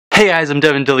Hey guys, I'm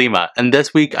Devin de Lima, and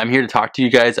this week I'm here to talk to you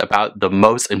guys about the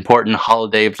most important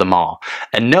holiday of them all.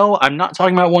 And no, I'm not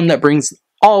talking about one that brings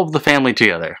all of the family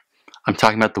together. I'm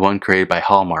talking about the one created by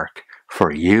Hallmark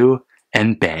for you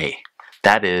and Bae.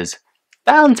 That is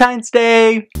Valentine's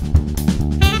Day!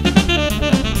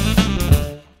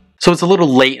 So it's a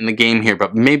little late in the game here,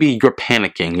 but maybe you're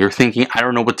panicking. You're thinking, I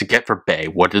don't know what to get for Bae.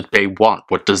 What does Bae want?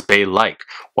 What does Bae like?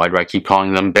 Why do I keep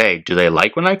calling them Bae? Do they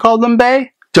like when I call them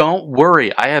Bae? Don't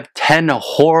worry, I have 10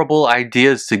 horrible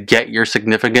ideas to get your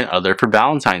significant other for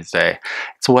Valentine's Day.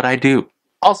 It's what I do.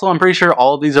 Also, I'm pretty sure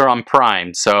all of these are on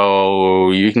Prime,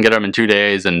 so you can get them in 2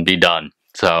 days and be done.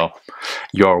 So,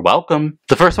 you're welcome.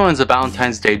 The first one is a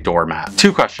Valentine's Day doormat.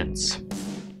 2 questions.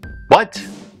 What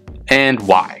and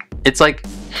why? It's like,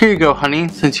 here you go, honey,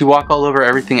 since you walk all over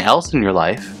everything else in your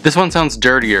life. This one sounds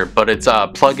dirtier, but it's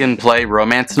a plug-and-play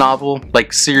romance novel.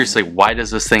 Like, seriously, why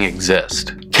does this thing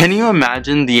exist? Can you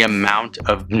imagine the amount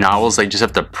of novels they just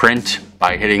have to print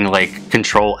by hitting, like,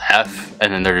 Control F,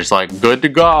 and then they're just like, good to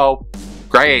go,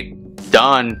 great,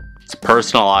 done, it's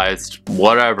personalized,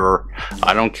 whatever.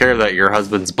 I don't care that your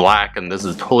husband's black and this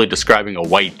is totally describing a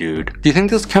white dude. Do you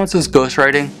think this counts as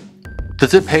ghostwriting?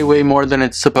 Does it pay way more than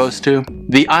it's supposed to?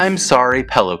 The I'm sorry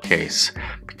pillowcase,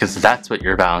 because that's what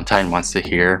your Valentine wants to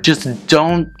hear. Just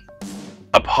don't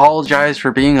apologize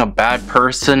for being a bad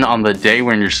person on the day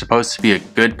when you're supposed to be a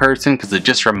good person, because it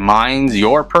just reminds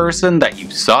your person that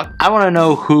you suck. I want to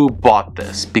know who bought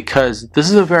this, because this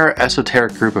is a very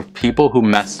esoteric group of people who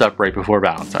messed up right before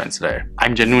Valentine's Day.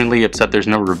 I'm genuinely upset there's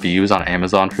no reviews on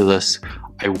Amazon for this.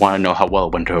 I want to know how well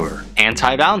it went over.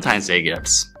 Anti-Valentine's Day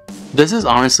gifts. This is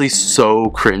honestly so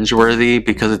cringeworthy,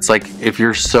 because it's like, if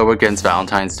you're so against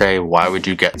Valentine's Day, why would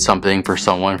you get something for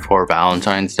someone for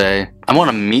Valentine's Day? I want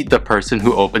to meet the person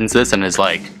who opens this and is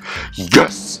like,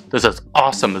 yes, this is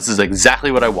awesome, this is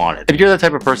exactly what I wanted. If you're the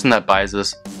type of person that buys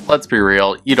this, let's be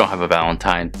real, you don't have a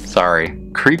Valentine, sorry.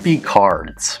 Creepy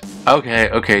cards.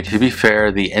 Okay, to be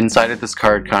fair, the inside of this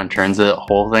card kind of turns the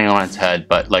whole thing on its head,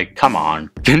 but like, come on.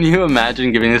 Can you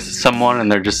imagine giving this to someone and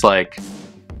they're just like,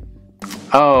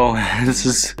 oh, this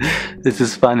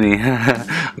is funny.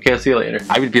 Okay, I'll see you later.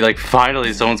 I would be like,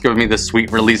 finally, someone's giving me the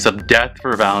sweet release of death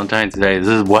for Valentine's Day. This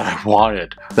is what I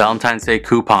wanted. Valentine's Day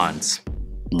coupons.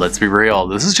 Let's be real,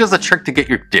 this is just a trick to get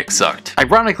your dick sucked.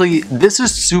 Ironically, this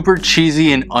is super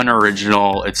cheesy and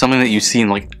unoriginal. It's something that you see in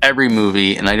like every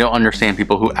movie, and I don't understand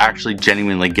people who actually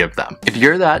genuinely give them. If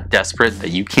you're that desperate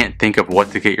that you can't think of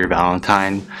what to get your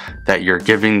Valentine, that you're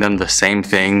giving them the same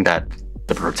thing that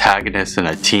the protagonist in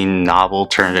a teen novel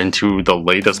turned into the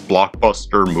latest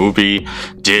blockbuster movie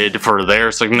did for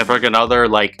their significant other,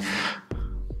 like,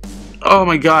 oh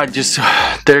my god, just,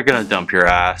 they're gonna dump your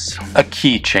ass. A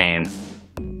keychain.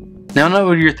 Now I know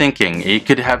what you're thinking. It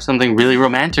could have something really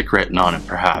romantic written on it,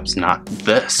 perhaps. Not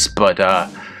this, but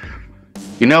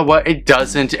you know what? It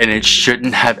doesn't, and it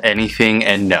shouldn't have anything,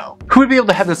 and no. Who would be able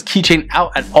to have this keychain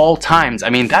out at all times? I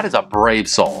mean, that is a brave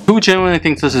soul. Who genuinely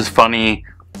thinks this is funny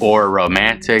or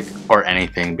romantic or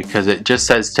anything, because it just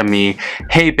says to me,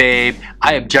 hey babe,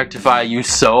 I objectify you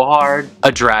so hard.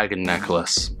 A dragon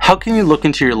necklace. How can you look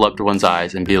into your loved one's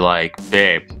eyes and be like,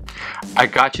 babe, I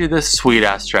got you this sweet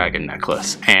ass dragon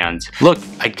necklace, and look,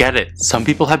 I get it, some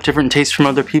people have different tastes from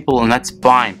other people and that's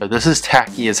fine, but this is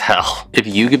tacky as hell. If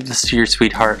you give this to your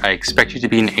sweetheart, I expect you to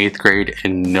be in 8th grade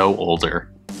and no older.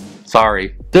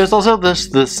 Sorry. There's also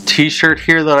this t-shirt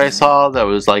here that I saw that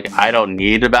was like, I don't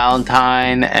need a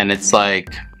Valentine, and it's like,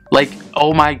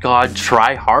 oh my god,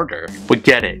 try harder. But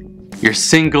get it. You're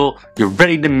single, you're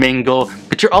ready to mingle,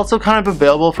 but you're also kind of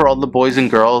available for all the boys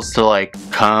and girls to like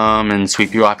come and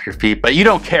sweep you off your feet, but you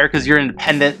don't care because you're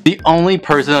independent. The only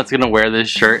person that's gonna wear this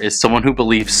shirt is someone who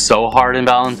believes so hard in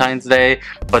Valentine's Day,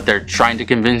 but they're trying to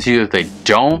convince you that they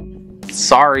don't.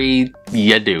 Sorry,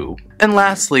 you do. And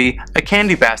lastly, a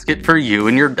candy basket for you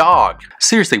and your dog.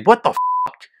 Seriously, what the f***?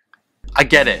 I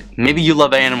get it. Maybe you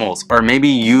love animals, or maybe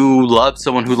you love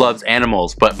someone who loves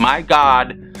animals, but my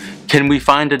god, can we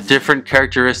find a different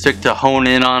characteristic to hone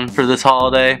in on for this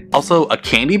holiday? Also, a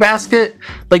candy basket?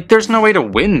 Like, there's no way to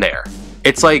win there.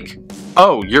 It's like,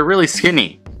 oh, you're really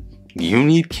skinny. You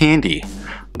need candy.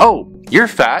 Oh, you're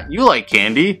fat. You like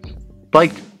candy.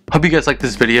 Like, hope you guys liked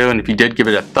this video, and if you did, give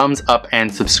it a thumbs up and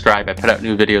subscribe. I put out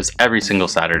new videos every single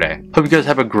Saturday. Hope you guys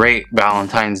have a great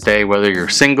Valentine's Day, whether you're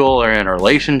single or in a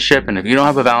relationship, and if you don't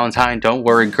have a Valentine, don't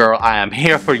worry girl, I am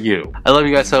here for you. I love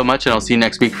you guys so much, and I'll see you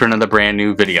next week for another brand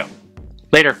new video.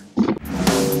 Later.